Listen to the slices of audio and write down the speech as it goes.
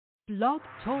Blog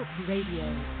Talk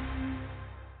Radio.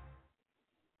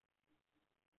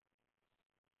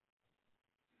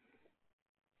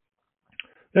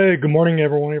 Hey, good morning,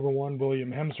 everyone.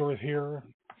 William Hemsworth here,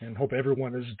 and hope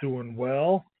everyone is doing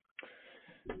well.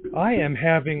 I am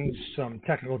having some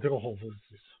technical difficulties,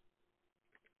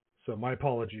 so my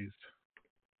apologies.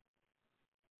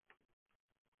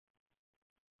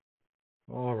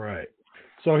 All right,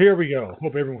 so here we go.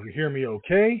 Hope everyone can hear me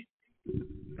okay.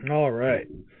 All right.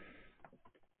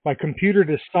 My computer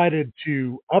decided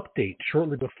to update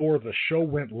shortly before the show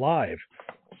went live,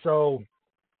 so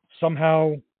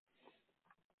somehow,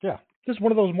 yeah, just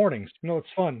one of those mornings. You know, it's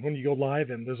fun when you go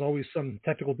live and there's always some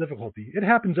technical difficulty. It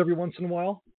happens every once in a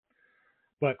while,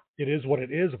 but it is what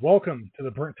it is. Welcome to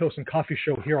the Burnt Toast and Coffee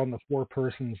Show here on the Four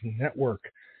Persons Network.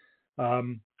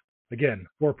 Again,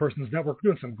 Four Persons Network,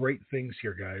 doing some great things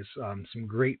here, guys. Some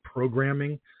great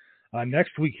programming.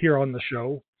 Next week here on the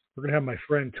show, we're going to have my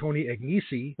friend Tony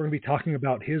Agnesi. We're going to be talking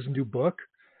about his new book.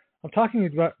 I'm talking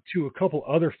about to a couple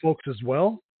other folks as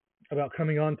well about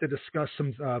coming on to discuss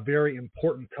some very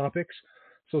important topics.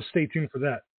 So stay tuned for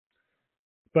that.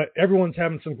 But everyone's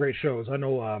having some great shows. I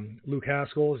know Luke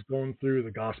Haskell is going through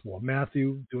the Gospel of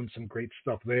Matthew, doing some great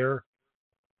stuff there.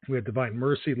 We have Divine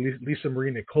Mercy. Lisa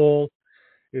Marie Nicole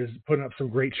is putting up some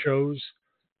great shows.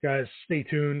 Guys, stay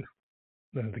tuned.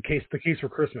 The case for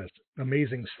Christmas,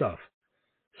 amazing stuff.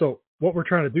 So what we're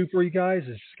trying to do for you guys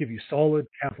is just give you solid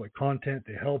Catholic content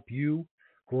to help you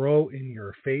grow in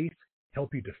your faith,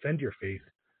 help you defend your faith,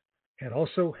 and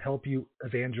also help you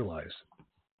evangelize.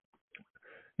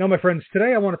 Now, my friends,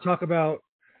 today I want to talk about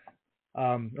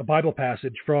a Bible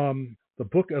passage from the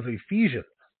book of Ephesians.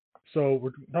 So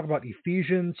we're talking about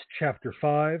Ephesians chapter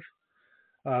 5,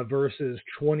 verses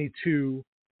 22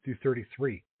 through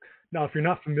 33. Now, if you're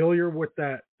not familiar with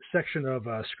that section of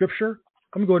Scripture,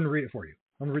 I'm going to go ahead and read it for you.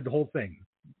 I'm going to read the whole thing.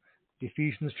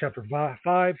 Ephesians chapter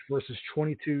 5, verses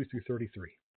 22 through 33.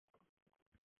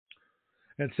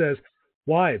 And it says,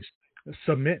 "Wives,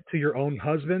 submit to your own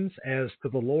husbands as to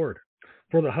the Lord.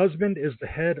 For the husband is the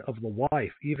head of the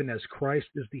wife, even as Christ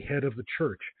is the head of the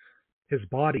church, his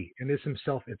body, and is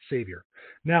himself its Savior.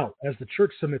 Now, as the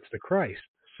church submits to Christ,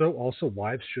 so also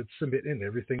wives should submit in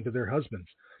everything to their husbands.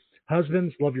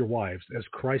 Husbands, love your wives, as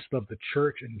Christ loved the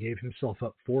church and gave himself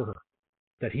up for her,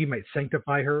 that he might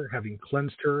sanctify her, having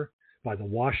cleansed her by the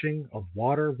washing of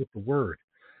water with the word,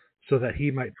 so that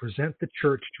he might present the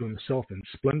church to himself in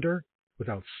splendor,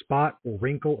 without spot or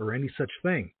wrinkle or any such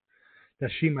thing,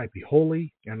 that she might be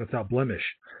holy and without blemish.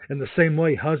 In the same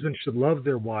way, husbands should love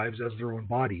their wives as their own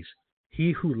bodies.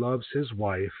 He who loves his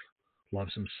wife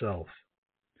loves himself.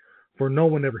 For no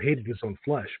one ever hated his own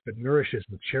flesh, but nourishes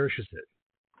and cherishes it,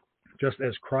 just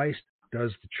as Christ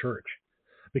does the church,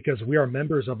 because we are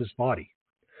members of his body.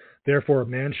 Therefore, a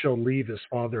man shall leave his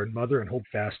father and mother and hold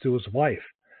fast to his wife,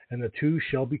 and the two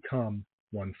shall become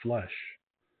one flesh.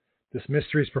 This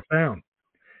mystery is profound,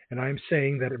 and I am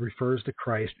saying that it refers to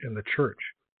Christ and the church.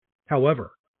 However,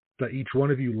 let each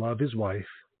one of you love his wife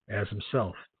as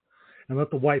himself, and let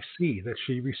the wife see that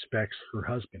she respects her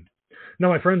husband." Now,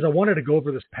 my friends, I wanted to go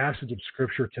over this passage of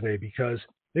Scripture today because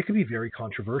it can be very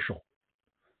controversial.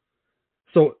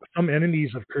 So some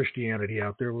enemies of Christianity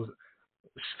out there will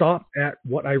stop at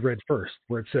what I read first,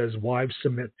 where it says, "Wives,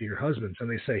 submit to your husbands," and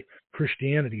they say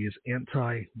Christianity is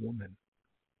anti-woman.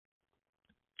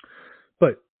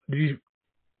 But did you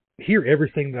hear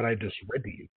everything that I just read to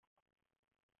you?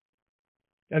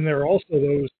 And there are also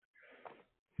those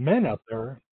men out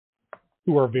there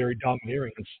who are very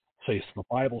domineering and say the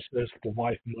Bible says the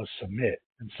wife must submit.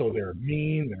 And so they're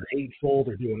mean, they're hateful,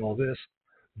 they're doing all this.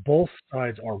 Both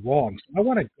sides are wrong. So I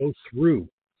want to go through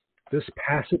this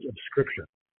passage of Scripture.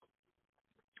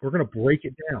 We're going to break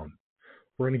it down.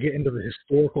 We're going to get into the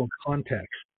historical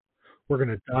context. We're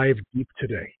going to dive deep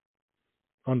today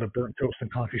on the Burnt Toast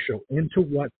and Coffee Show into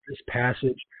what this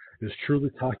passage is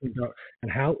truly talking about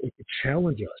and how it could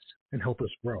challenge us and help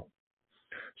us grow.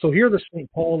 So here the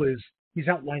St. Paul he's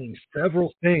outlining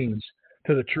several things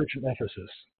to the church of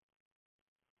Ephesus.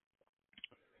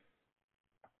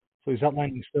 So he's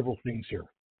outlining several things here.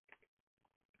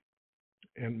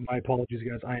 And my apologies,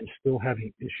 guys, I am still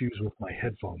having issues with my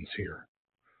headphones here.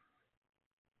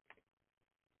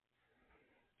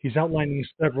 He's outlining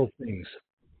several things.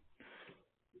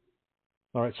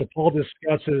 All right, so Paul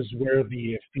discusses where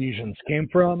the Ephesians came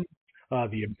from,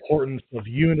 the importance of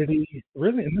unity.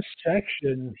 Really, in this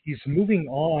section, he's moving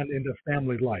on into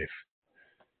family life.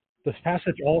 This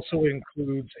passage also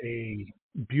includes a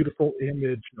beautiful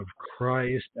image of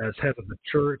Christ as head of the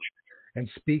church and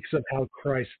speaks of how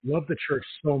Christ loved the church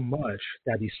so much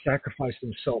that he sacrificed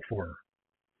himself for her.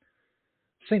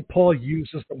 St. Paul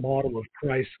uses the model of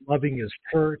Christ loving his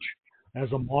church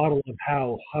as a model of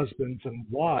how husbands and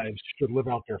wives should live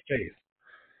out their faith.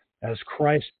 As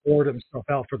Christ poured himself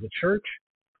out for the church,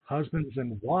 husbands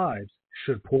and wives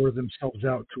should pour themselves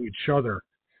out to each other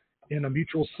in a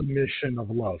mutual submission of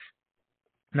love.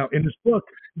 Now, in his book,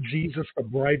 Jesus the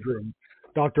Bridegroom,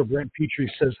 Dr. Brent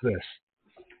Petrie says this.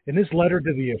 In his letter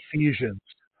to the Ephesians,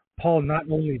 Paul not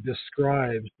only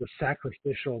describes the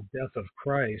sacrificial death of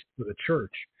Christ for the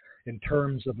church in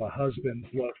terms of a husband's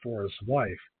love for his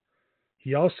wife,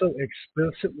 he also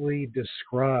explicitly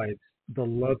describes the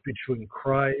love between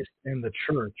Christ and the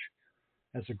church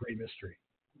as a great mystery.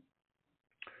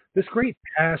 This great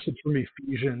passage from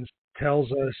Ephesians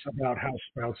tells us about how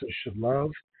spouses should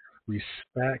love,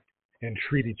 respect, and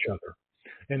treat each other.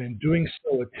 And in doing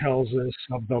so, it tells us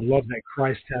of the love that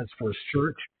Christ has for his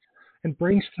church and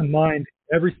brings to mind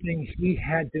everything he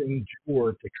had to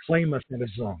endure to claim us as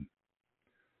his own.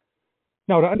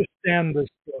 Now, to understand this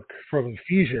book from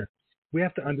Ephesians, we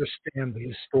have to understand the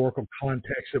historical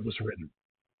context it was written.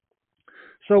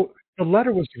 So, the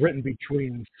letter was written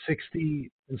between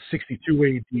 60 and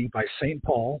 62 AD by St.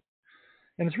 Paul,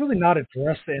 and it's really not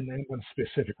addressed to anyone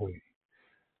specifically.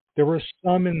 There were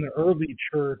some in the early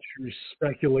church who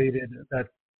speculated that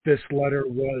this letter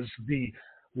was the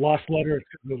lost letter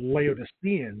to the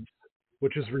Laodiceans,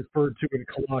 which is referred to in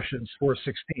Colossians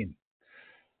 4:16.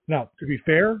 Now, to be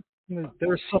fair,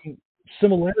 there are some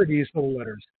similarities to the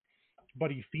letters,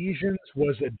 but Ephesians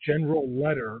was a general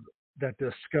letter that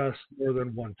discussed more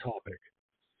than one topic.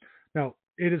 Now,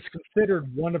 it is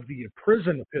considered one of the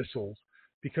prison epistles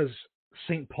because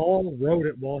St. Paul wrote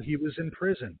it while he was in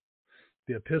prison.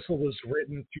 The epistle was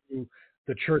written to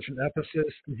the church in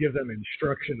Ephesus to give them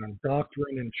instruction on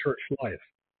doctrine and church life.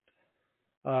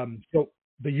 So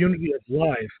the unity of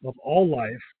life,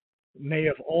 nay,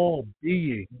 of all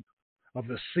being, of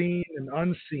the seen and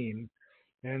unseen,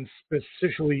 and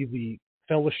specifically the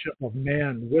fellowship of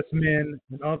man with men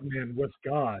and of man with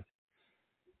God.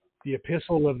 The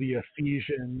epistle of the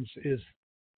Ephesians is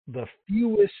the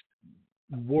fewest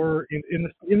word,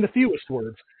 in the fewest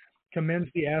words, commends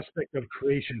the aspect of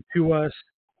creation to us,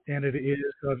 and it is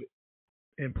of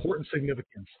important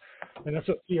significance. And that's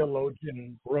what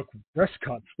theologian Brooke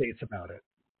Prescott states about it.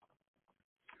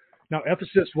 Now,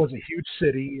 Ephesus was a huge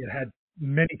city. It had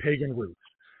many pagan roots.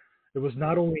 It was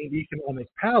not only an economic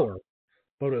power,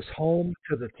 but it was home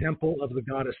to the temple of the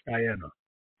goddess Diana.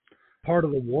 Part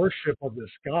of the worship of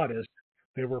this goddess,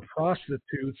 there were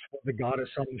prostitutes for the goddess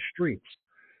on the streets.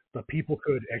 The people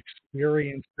could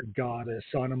experience the goddess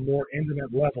on a more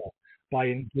intimate level by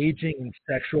engaging in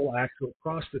sexual acts with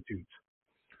prostitutes.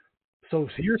 So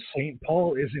here St.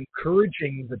 Paul is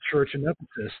encouraging the church in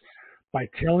Ephesus by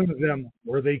telling them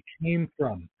where they came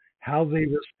from, how they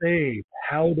were saved,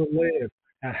 how to live,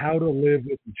 and how to live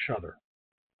with each other.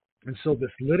 And so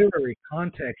this literary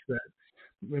context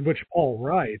in which Paul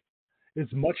writes is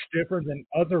much different than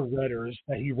other letters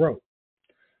that he wrote.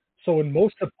 So in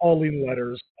most of Pauline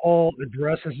letters, Paul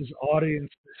addresses his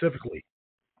audience specifically.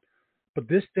 But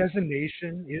this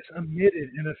designation is omitted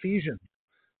in Ephesians.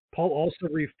 Paul also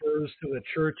refers to the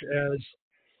church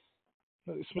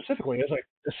specifically as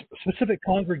a specific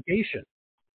congregation.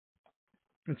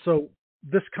 And so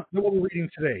what we're reading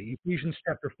today, Ephesians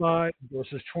chapter 5,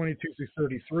 verses 22 through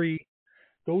 33,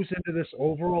 goes into this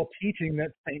overall teaching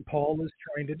that St. Paul is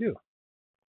trying to do.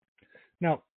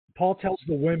 Now, Paul tells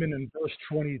the women in verse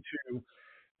 22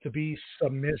 to be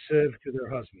submissive to their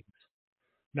husbands.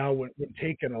 Now, when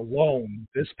taken alone,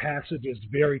 this passage is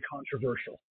very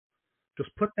controversial.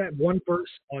 Just put that one verse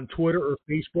on Twitter or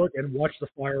Facebook and watch the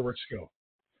fireworks go.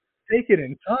 Taken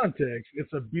in context,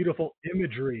 it's a beautiful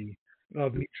imagery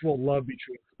of mutual love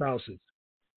between spouses.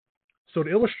 So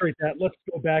to illustrate that, let's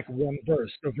go back one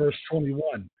verse, to verse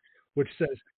 21, which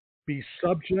says, "Be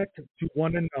subject to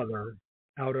one another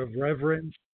out of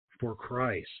reverence for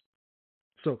Christ."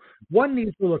 So one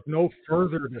needs to look no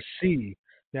further to see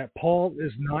that Paul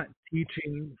is not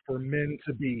teaching for men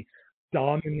to be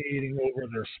dominating over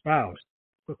their spouse,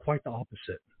 but quite the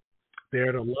opposite. They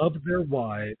are to love their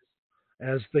wives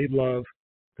as they love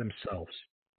themselves.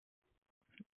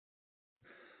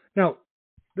 Now,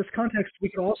 this context we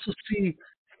can also see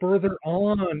further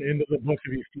on into the book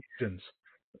of Ephesians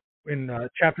in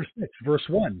chapter 6, verse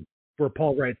 1, where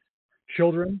Paul writes,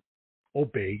 "Children,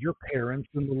 obey your parents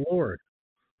in the Lord,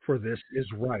 for this is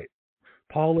right."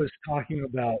 Paul is talking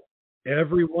about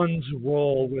everyone's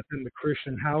role within the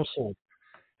Christian household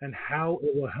and how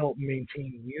it will help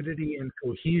maintain unity and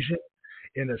cohesion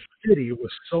in a city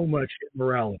with so much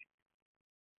immorality.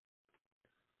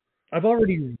 I've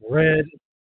already read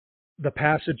the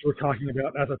passage we're talking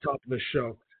about at the top of the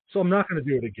show, So I'm not going to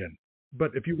do it again.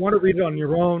 But if you want to read it on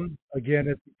your own, again,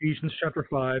 it's Ephesians chapter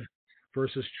 5,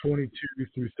 verses 22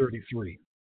 through 33.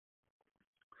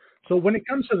 So when it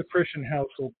comes to the Christian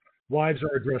household, wives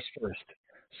are addressed first.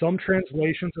 Some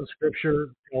translations of Scripture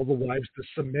tell the wives to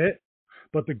submit,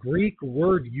 but the Greek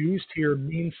word used here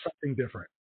means something different.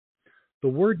 The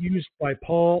word used by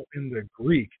Paul in the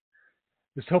Greek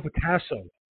is topatasso,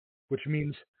 which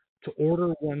means to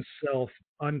order oneself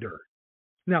under.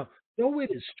 Now, though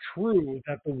it is true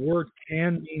that the word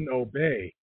can mean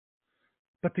obey,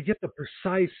 but to get the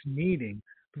precise meaning,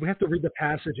 we have to read the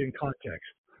passage in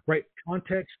context, right?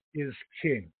 Context is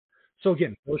king. So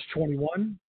again, verse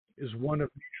 21 is one of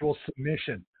mutual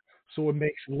submission. So it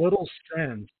makes little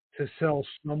sense to tell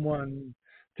someone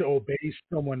to obey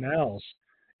someone else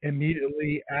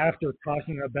immediately after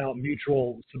talking about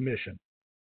mutual submission.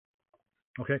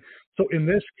 Okay, so in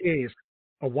this case,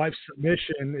 a wife's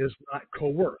submission is not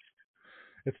coerced.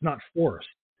 It's not forced.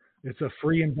 It's a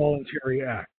free and voluntary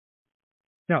act.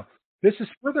 Now, this is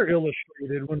further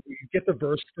illustrated when we get to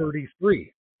verse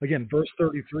 33. Again, verse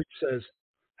 33 says,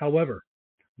 however,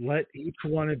 let each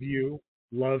one of you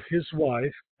love his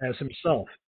wife as himself,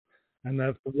 and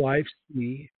let the wife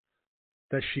see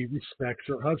that she respects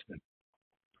her husband.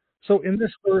 So in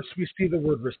this verse, we see the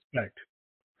word respect.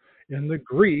 In the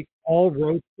Greek, Paul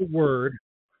wrote the word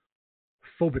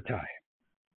phobetai,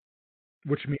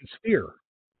 which means fear.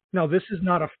 Now, this is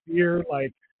not a fear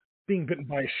like being bitten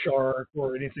by a shark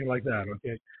or anything like that,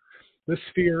 okay? This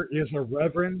fear is a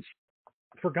reverence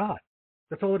for God.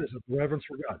 That's all it is, a reverence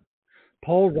for God.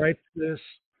 Paul writes this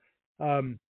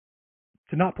to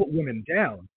not put women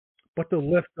down, but to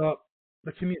lift up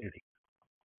the community.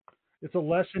 It's a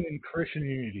lesson in Christian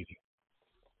unity.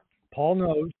 Paul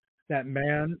knows that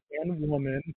man and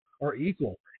woman are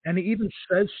equal, and he even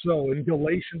says so in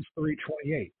Galatians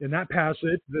 3:28. In that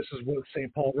passage, this is what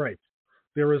St. Paul writes.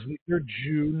 There is neither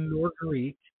Jew nor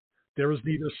Greek, there is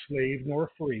neither slave nor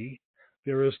free,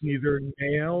 there is neither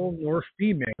male nor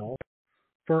female,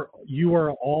 for you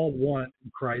are all one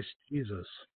in Christ Jesus.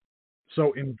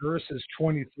 So in verses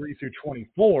 23 through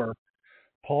 24,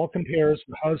 Paul compares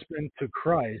the husband to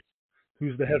Christ,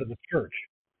 who's the head of the church.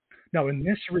 Now, in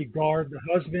this regard, the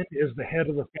husband is the head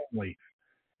of the family,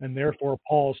 and therefore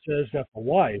Paul says that the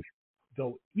wife,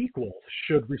 though equal,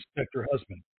 should respect her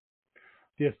husband.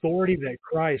 The authority that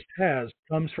Christ has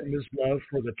comes from his love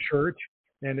for the church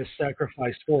and his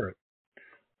sacrifice for it.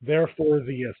 Therefore,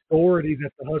 the authority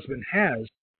that the husband has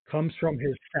comes from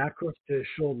his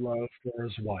sacrificial love for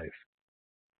his wife.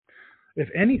 If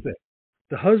anything,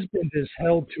 the husband is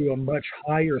held to a much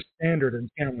higher standard in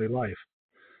family life.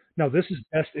 Now, this is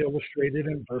best illustrated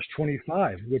in verse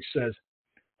 25, which says,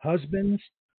 husbands,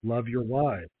 love your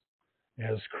wives,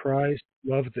 as Christ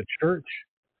loved the church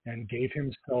and gave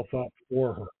himself up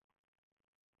for her.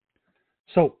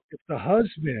 So, if the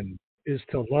husband is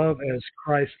to love as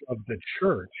Christ loved the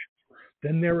church,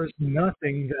 then there is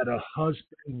nothing that a husband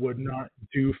would not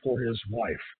do for his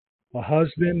wife. A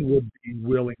husband would be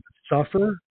willing to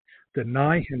suffer,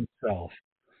 deny himself,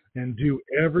 and do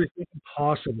everything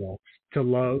possible to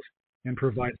love and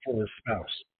provide for his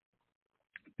spouse.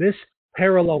 This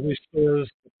parallel restores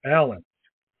the balance.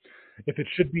 If it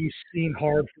should be seen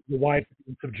hard for the wife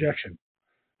in subjection,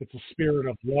 it's a spirit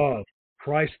of love,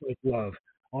 Christ-like love,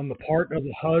 on the part of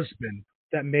the husband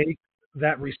that makes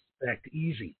that respect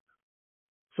easy.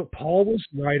 So Paul was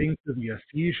writing to the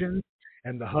Ephesians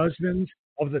and the husbands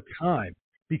of the time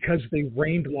because they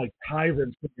reigned like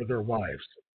tyrants over their wives.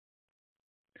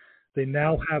 They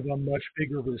now have a much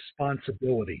bigger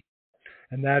responsibility,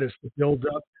 and that is to build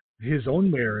up his own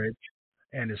marriage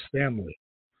and his family.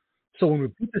 So when we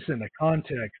put this into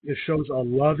context, it shows a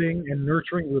loving and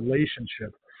nurturing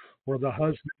relationship where the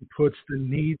husband puts the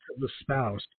needs of the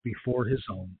spouse before his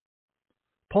own.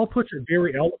 Paul puts it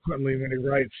very eloquently when he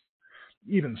writes,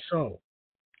 even so,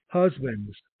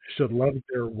 husbands should love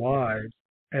their wives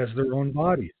as their own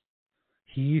bodies.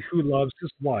 He who loves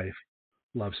his wife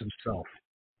loves himself.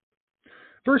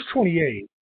 Verse 28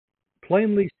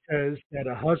 plainly says that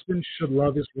a husband should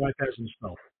love his wife as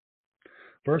himself.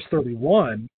 Verse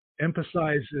 31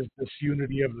 emphasizes this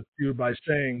unity of the two by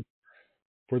saying,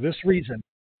 for this reason,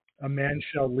 a man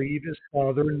shall leave his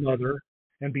father and mother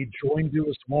and be joined to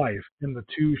his wife, and the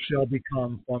two shall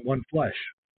become one flesh.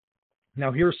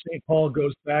 Now here St. Paul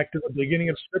goes back to the beginning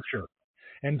of Scripture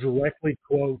and directly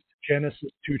quotes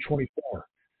Genesis 2:24,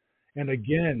 and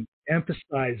again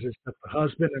emphasizes that the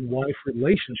husband and wife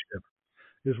relationship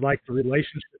is like the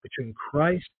relationship between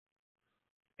Christ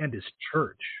and his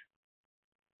church.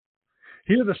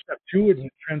 Here the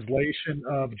Septuagint translation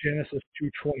of Genesis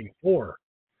 2:24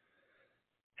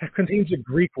 contains a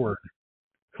Greek word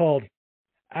called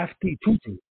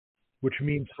aftitutu, which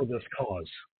means for this cause.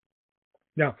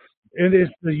 Now, it is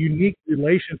the unique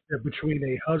relationship between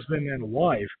a husband and a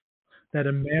wife that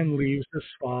a man leaves his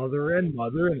father and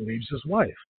mother and leaves his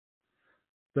wife.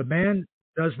 The man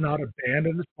does not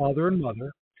abandon his father and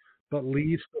mother, but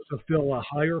leaves to fulfill a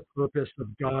higher purpose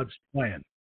of God's plan.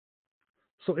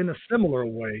 So, in a similar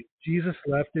way, Jesus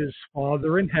left his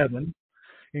Father in heaven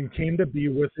and came to be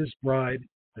with his bride,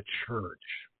 the church.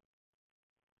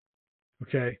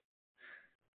 Okay?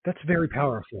 That's very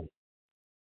powerful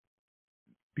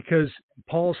because in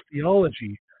Paul's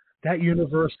theology, that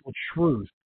universal truth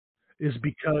is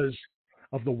because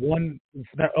of the one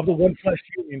flesh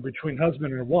union between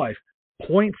husband and wife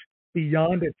points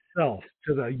beyond itself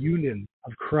to the union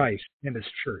of Christ and his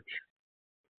church.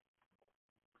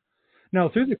 Now,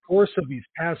 through the course of these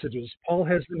passages, Paul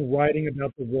has been writing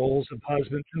about the roles of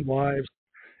husbands and wives,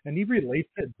 and he relates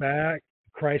it back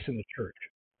to Christ and the church.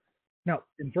 Now,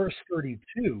 in verse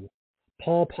 32,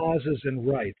 Paul pauses and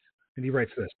writes, and he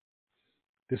writes this: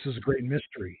 "This is a great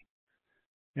mystery,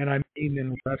 and I mean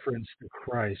in reference to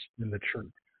Christ and the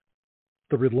church.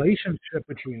 The relationship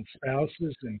between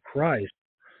spouses and Christ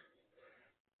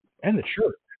and the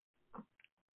church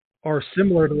are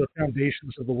similar to the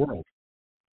foundations of the world.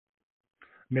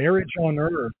 Marriage on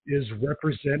earth is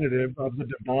representative of the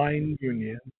divine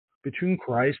union between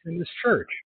Christ and his church.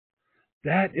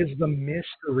 That is the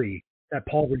mystery that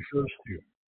Paul refers to.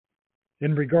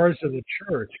 In regards to the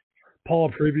church,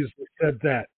 Paul previously said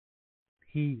that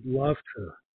he loved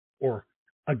her, or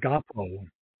agapo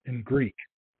in Greek,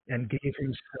 and gave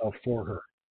himself for her.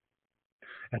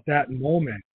 At that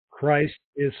moment, Christ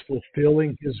is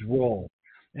fulfilling his role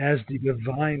as the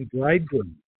divine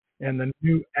bridegroom and the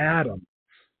new Adam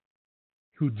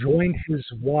who joined his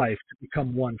wife to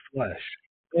become one flesh.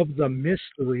 Of the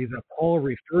mystery that Paul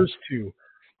refers to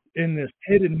in this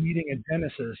hidden meeting in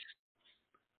Genesis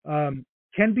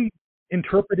can be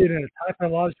interpreted in a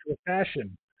typological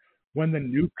fashion when the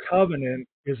new covenant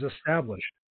is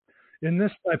established. In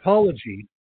this typology,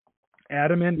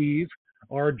 Adam and Eve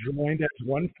are joined as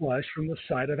one flesh from the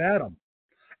side of Adam,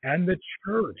 and the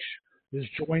church is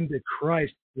joined to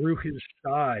Christ through his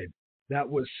side that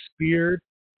was speared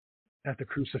at the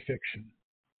crucifixion.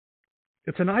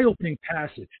 It's an eye-opening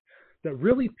passage that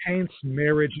really paints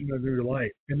marriage in a new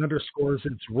light and underscores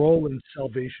its role in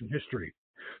salvation history.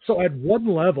 So at one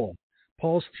level,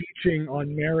 Paul's teaching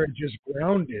on marriage is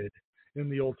grounded in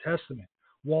the Old Testament,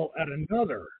 while at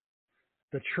another,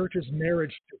 the church's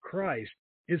marriage to Christ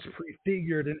is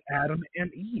prefigured in Adam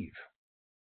and Eve.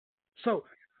 So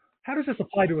how does this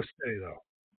apply to us today, though?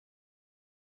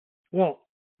 Well,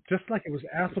 just like it was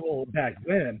applicable back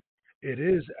then, it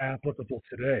is applicable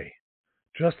today.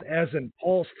 Just as in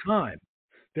Paul's time,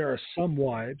 there are some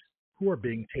wives who are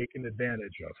being taken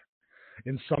advantage of.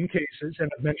 In some cases, and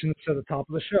I've mentioned this at the top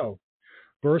of the show,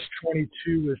 verse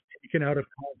 22 is taken out of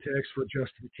context for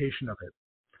justification of it.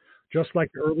 Just like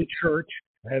the early church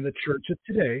and the church of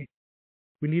today,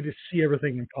 we need to see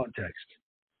everything in context.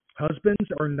 Husbands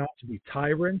are not to be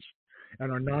tyrants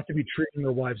and are not to be treating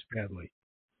their wives badly.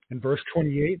 In verse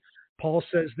 28, Paul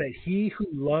says that he who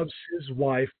loves his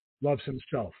wife loves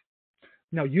himself.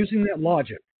 Now, using that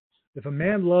logic, if a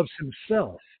man loves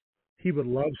himself, he would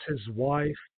love his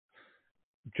wife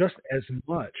just as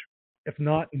much, if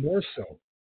not more so.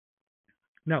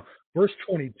 Now, verse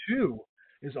 22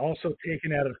 is also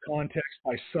taken out of context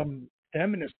by some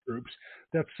feminist groups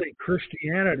that say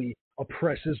Christianity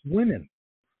oppresses women.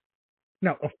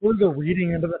 Now, a further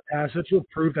reading into the passage will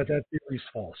prove that that theory is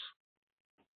false.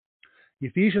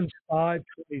 Ephesians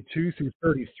 5:22 through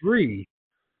 33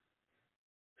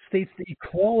 states the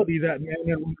equality that men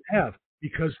and women have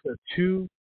because the two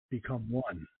become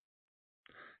one.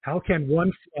 How can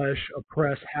one flesh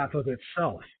oppress half of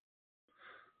itself?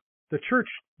 The church,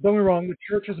 don't get me wrong, the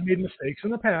church has made mistakes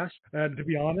in the past, and to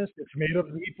be honest, it's made of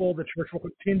people the church will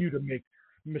continue to make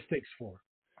mistakes for.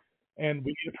 And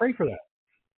we need to pray for that.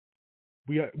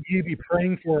 We need to be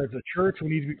praying for the church. We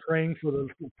need to be praying for the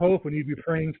Pope. We need to be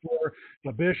praying for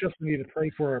the bishops. We need to pray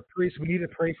for our priests. We need to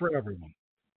pray for everyone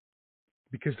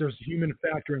because there's a human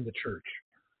factor in the church.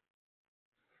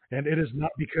 And it is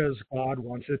not because God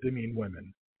wants it to mean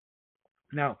women.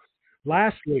 Now,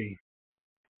 lastly,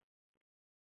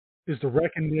 is the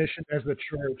recognition as the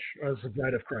church as the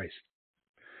bride of Christ.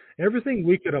 Everything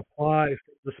we could apply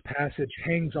from this passage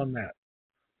hangs on that.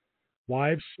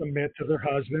 Wives submit to their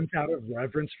husbands out of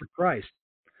reverence for Christ,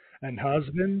 and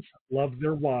husbands love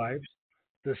their wives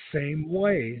the same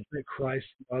way that Christ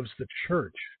loves the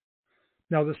church.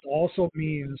 Now, this also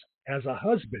means, as a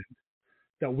husband,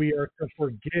 that we are to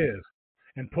forgive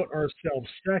and put ourselves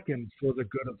second for the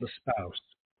good of the spouse.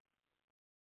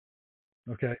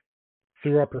 Okay?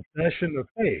 Through our profession of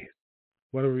faith,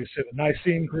 whether we say the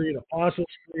Nicene Creed, Apostles'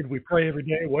 Creed, we pray every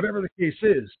day, whatever the case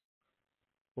is,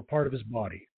 we're part of his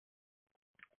body.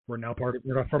 We're not part of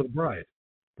the bride.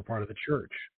 We're part of the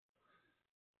church.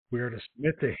 We are to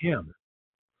submit to him.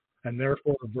 And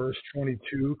therefore, verse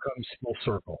 22 comes full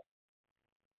circle.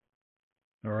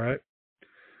 All right?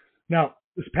 Now,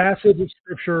 this passage of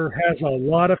Scripture has a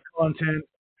lot of content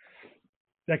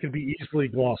that can be easily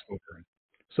glossed over.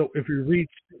 So if we read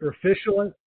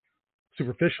superficially,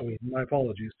 my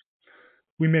apologies,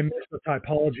 we may miss the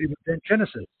typology within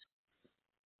Genesis,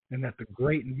 and that the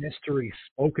great mystery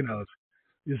spoken of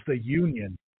is the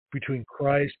union between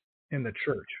Christ and the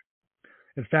church.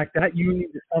 In fact, that union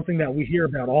is something that we hear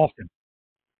about often.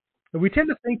 And we tend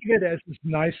to think of it as this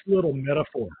nice little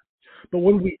metaphor. But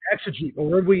when we exegete or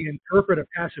when we interpret a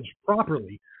passage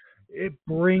properly, it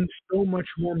brings so much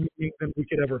more meaning than we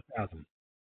could ever fathom.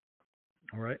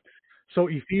 All right? So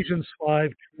Ephesians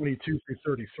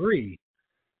 5:22-33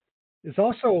 is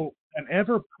also an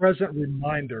ever-present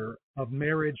reminder of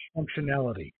marriage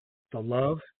functionality, the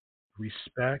love,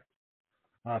 respect,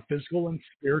 physical and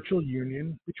spiritual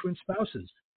union between spouses.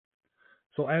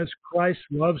 So as Christ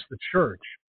loves the church,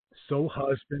 so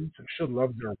husbands should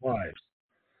love their wives.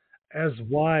 As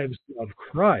wives love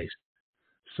Christ,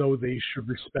 so they should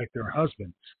respect their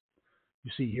husbands.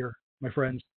 You see here, my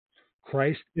friends,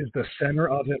 Christ is the center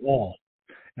of it all,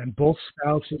 and both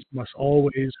spouses must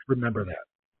always remember that.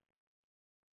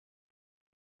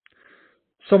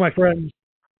 So, my friends,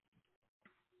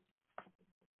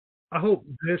 I hope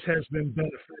this has been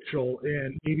beneficial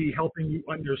in maybe helping you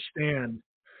understand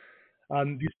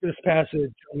this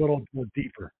passage a little more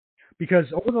deeper. Because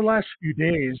over the last few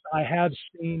days, I have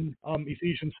seen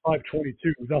Ephesians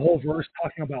 5:22, the whole verse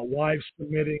talking about wives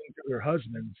submitting to their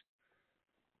husbands.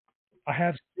 I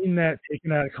have seen that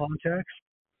taken out of context.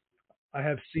 I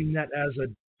have seen that as a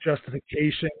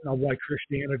justification of why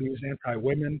Christianity is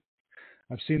anti-women.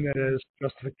 I've seen that as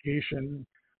justification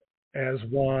as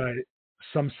why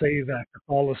some say that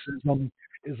Catholicism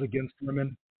is against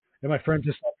women. And my friends,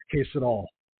 it's not the case at all.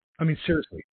 I mean,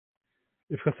 seriously,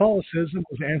 if Catholicism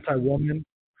was anti-woman,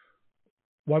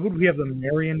 why would we have the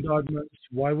Marian dogmas?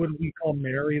 Why would we call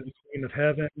Mary the Queen of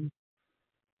Heaven?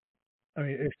 I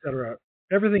mean, etc.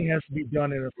 Everything has to be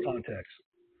done in its context.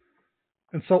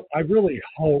 And so I really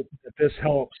hope that this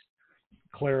helps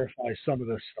clarify some of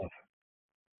this stuff.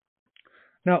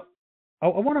 Now, I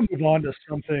want to move on to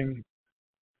something.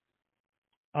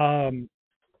 I've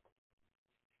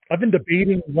been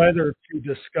debating whether to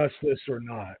discuss this or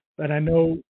not. And I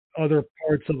know other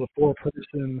parts of the Four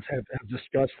Persons have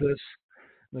discussed this.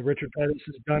 Richard Pettis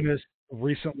has done this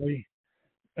recently.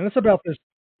 And it's about this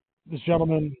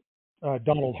gentleman,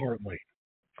 Donald Hartley.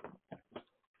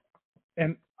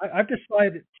 And I've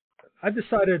decided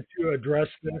to address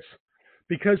this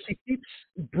because he keeps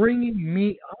bringing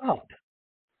me up,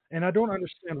 and I don't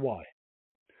understand why.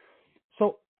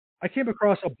 So I came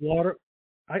across a blogger.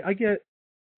 I get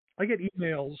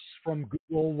emails from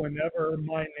Google whenever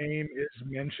my name is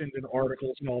mentioned in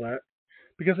articles and all that,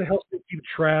 because it helps me keep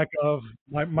track of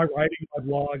my writing, my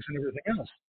blogs, and everything else.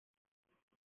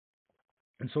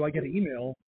 And so I get an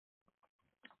email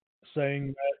saying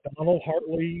that Donald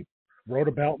Hartley wrote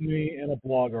about me in a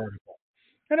blog article.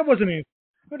 And it wasn't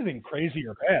anything crazy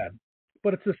or bad,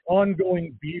 but it's this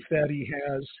ongoing beef that he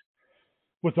has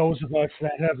with those of us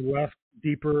that have left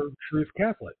Deeper Truth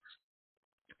Catholics.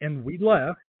 And we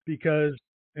left because,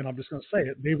 and I'm just going to say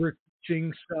it, they were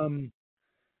teaching some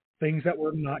things that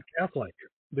were not Catholic.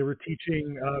 They were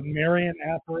teaching Marian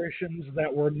apparitions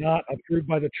that were not approved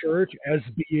by the church as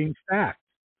being fact,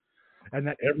 and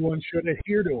that everyone should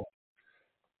adhere to them.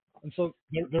 And so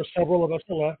there's several of us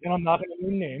that left, and I'm not going to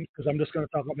name names because I'm just going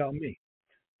to talk about me.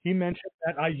 He mentioned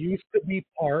that I used to be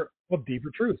part of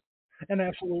Deeper Truth, and I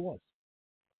absolutely was.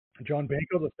 John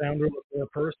Banco, the founder of the Four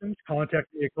Persons,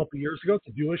 contacted me a couple years ago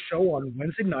to do a show on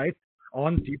Wednesday nights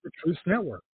on Deeper Truth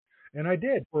Network. And I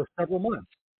did for several months.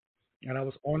 And I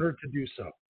was honored to do so.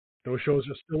 Those shows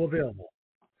are still available.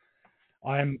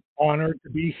 I'm honored to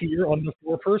be here on the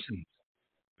Four Persons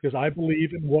because I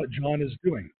believe in what John is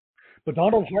doing. But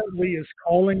Donald Hartley is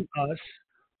calling us,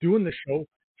 doing the show,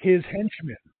 his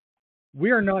henchmen. We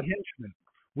are not henchmen.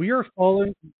 We are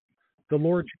following the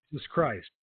Lord Jesus Christ.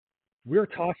 We're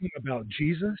talking about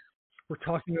Jesus. We're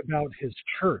talking about his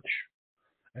church.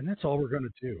 And that's all we're going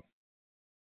to do.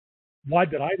 Why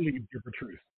did I leave Deeper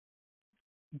Truth?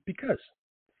 Because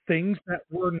things that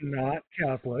were not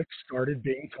Catholic started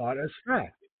being taught as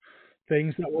fact.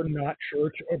 Things that were not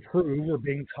church approved were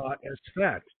being taught as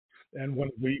fact. And when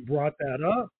we brought that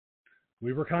up,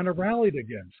 we were kind of rallied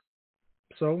against.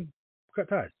 So, cut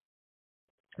ties.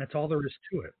 That's all there is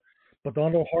to it. But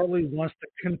Donald Hartley wants to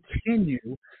continue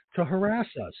to harass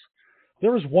us.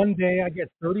 There was one day I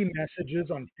get 30 messages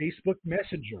on Facebook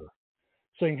Messenger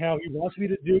saying how he wants me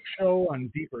to do a show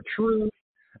on Deeper Truth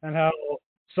and how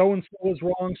so and so is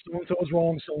wrong, so and so is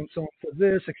wrong, so and so for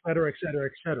this, et cetera, et cetera,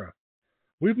 et cetera.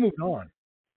 We've moved on.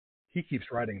 He keeps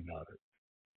writing about it.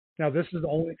 Now, this is the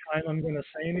only time I'm going to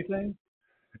say anything.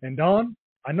 And Don,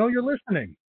 I know you're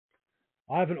listening.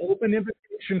 I have an open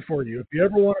invitation for you. If you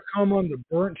ever want to come on the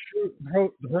Burnt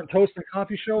Toast and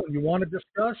Coffee Show and you want to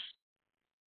discuss,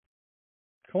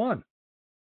 come on.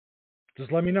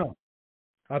 Just let me know.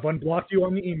 I've unblocked you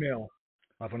on the email.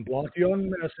 I've unblocked you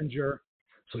on Messenger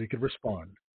so you can respond.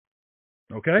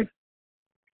 Okay?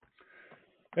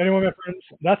 Anyway, my friends,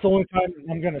 that's the only time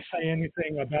I'm going to say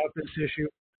anything about this issue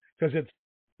because it's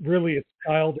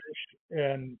childish,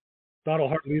 and Donald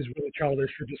Hartley is really childish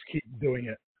for just keep doing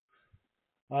it.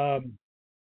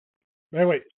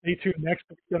 Anyway, stay tuned next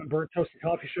week on the Burnt Toast and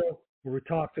Coffee Show where we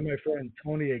talk to my friend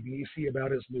Tony Agnesi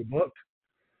about his new book.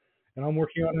 And I'm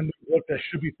working on a new book that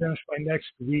should be finished by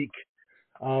next week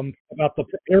about the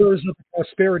errors of the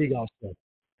prosperity gospel.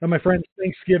 And my friends,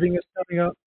 Thanksgiving is coming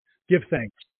up. Give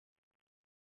thanks.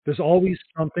 There's always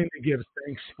something to give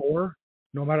thanks for,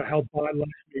 no matter how bad life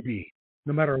may be.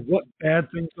 No matter what bad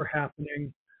things are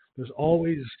happening, there's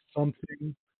always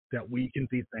something that we can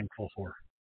be thankful for.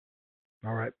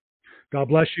 All right. God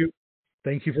bless you.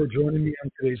 Thank you for joining me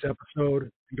on today's episode,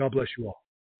 and God bless you all.